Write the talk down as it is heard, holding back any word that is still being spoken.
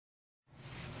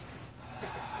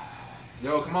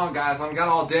Yo, come on, guys. I'm got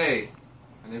all day.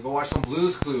 I'm gonna go watch some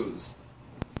Blue's Clues.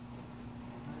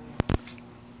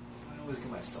 I always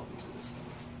get myself into this thing.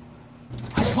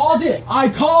 I called it! I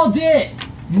called it!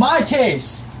 My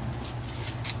case!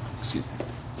 Excuse me.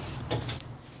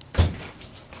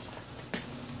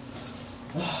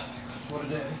 What a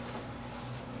day.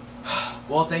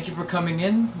 Well, thank you for coming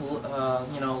in,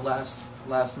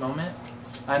 last moment.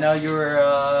 I know you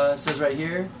were, it says right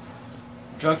here,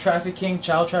 drug trafficking,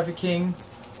 child trafficking,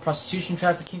 prostitution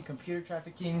trafficking, computer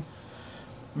trafficking,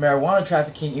 marijuana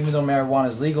trafficking, even though marijuana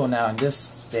is legal now in this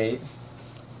state,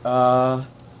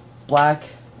 black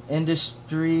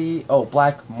industry,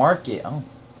 black market,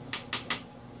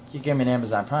 you can get me an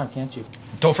Amazon Prime, can't you?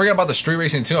 Don't forget about the street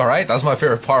racing too, alright? That's my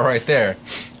favorite part right there.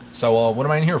 So, what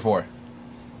am I in here for?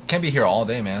 Can't be here all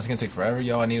day, man. It's gonna take forever,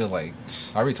 yo. I need to, I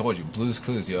already told you, Blue's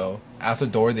Clues, yo. After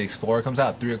Dora the Explorer comes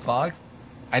out at 3 o'clock,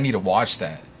 I need to watch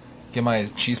that. Get my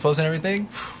cheese post and everything.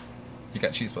 You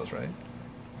got cheese post, right?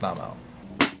 Nah, I'm out.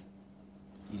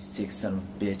 You sick son of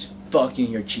a bitch. Fuck you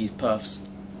and your cheese puffs.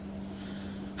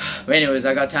 But anyways,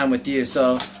 I got time with you,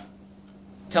 so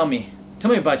tell me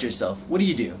about yourself. What do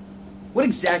you do? What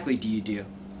exactly do you do?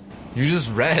 You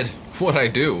just read what I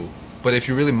do. But if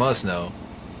you really must know,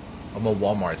 I'm a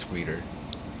Walmart squeeter.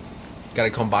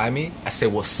 Gotta come by me, I say,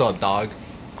 what's up, dog?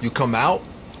 You come out,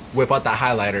 whip out that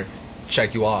highlighter,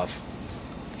 check you off.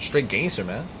 Straight gangster,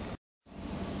 man.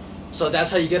 So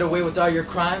that's how you get away with all your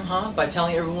crime, huh? By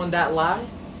telling everyone that lie?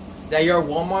 That you're a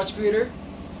Walmart squeeter?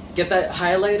 Get that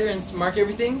highlighter and mark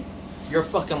everything? You're a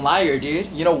fucking liar, dude.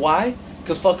 You know why?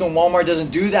 Because fucking Walmart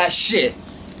doesn't do that shit.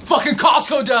 Fucking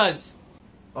Costco does!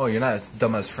 Oh, you're not as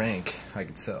dumb as Frank, I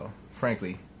can tell.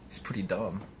 Frankly, he's pretty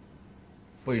dumb.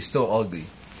 But you're still ugly,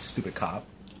 stupid cop.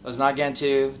 Let's not get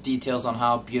into details on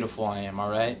how beautiful I am,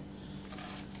 alright?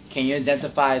 Can you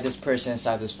identify this person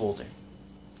inside this folder?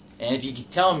 And if you can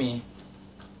tell me,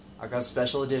 I got a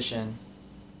special edition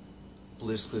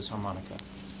Blue's Clues harmonica.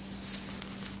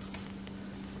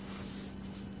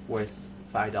 Worth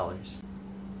 $5.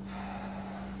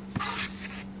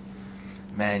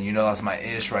 Man, you know that's my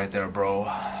ish right there, bro.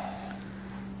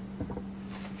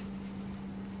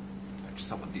 Just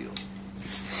have a deal.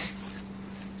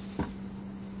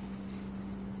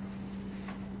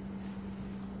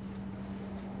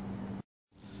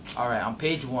 Alright, on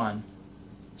page 1,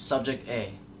 subject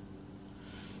A.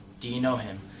 Do you know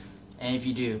him? And if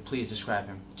you do, please describe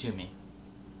him to me.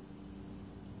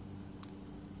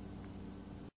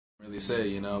 Really say,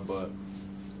 you know, but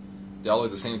they all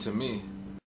look the same to me.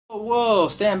 Whoa,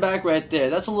 stand back right there.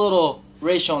 That's a little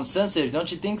racial insensitive, don't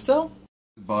you think so?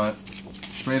 But,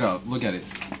 straight up, look at it.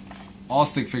 All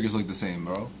stick figures look the same,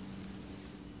 bro.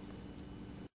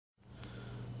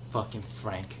 Fucking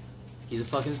Frank. He's a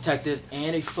fucking detective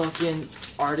and a fucking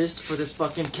artist for this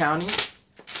fucking county.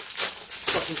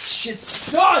 Fucking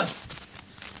shit's done!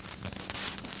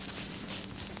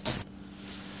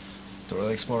 Dora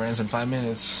the Explorer ends in 5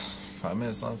 minutes. 5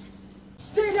 minutes left.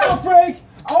 Stay down, Frank!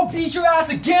 I'll beat your ass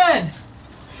again!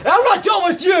 And I'm not done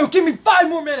with you! Give me 5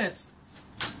 more minutes!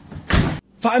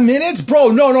 5 minutes?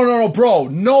 Bro, no, bro.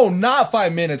 No, not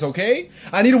 5 minutes, okay?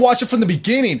 I need to watch it from the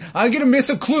beginning. I'm gonna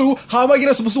miss a clue. How am I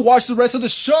gonna supposed to watch the rest of the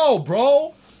show,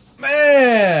 bro?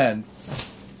 Man!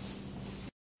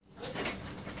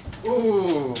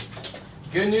 Ooh,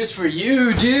 good news for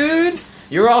you, dude.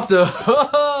 You're off the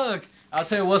hook. I'll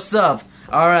tell you what's up.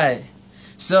 Alright,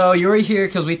 so you were here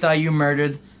because we thought you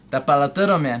murdered that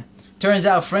palatero man. Turns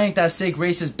out Frank, that sick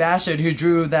racist bastard who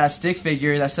drew that stick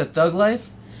figure that said Thug Life.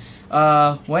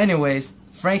 Well, anyways,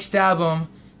 Frank stabbed him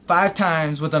 5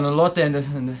 times with an elote in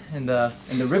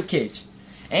the rib cage.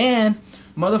 And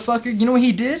motherfucker, you know what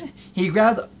he did? He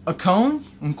grabbed a cone,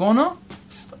 un cono,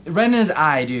 right in his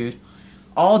eye, dude.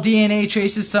 All DNA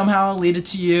traces somehow lead it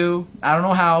to you. I don't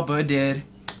know how, but it did.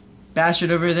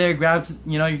 Bastard over there grabbed,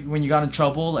 you know, when you got in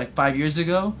trouble like 5 years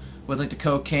ago with like the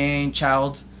cocaine,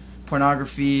 child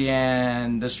pornography,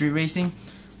 and the street racing.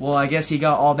 Well, I guess he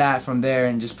got all that from there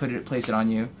and just placed it on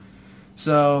you.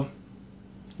 So,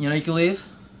 you know, you can leave.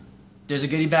 There's a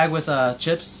goodie bag with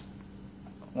chips.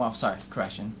 Well, sorry,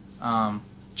 correction.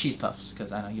 Cheese puffs,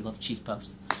 because I know you love cheese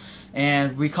puffs.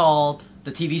 And we called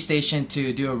the TV station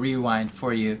to do a rewind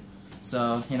for you.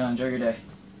 So, you know, enjoy your day.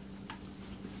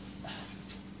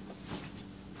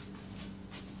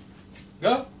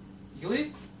 Go. You can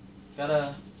leave.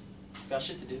 Got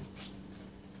shit to do.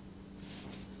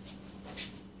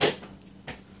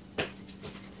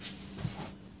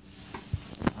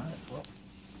 Alright, well.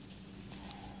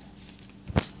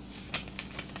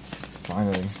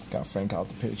 Finally, got Frank out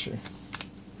the picture.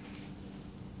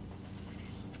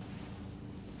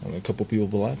 Only a couple people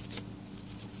left.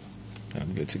 and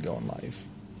I'm good to go in life.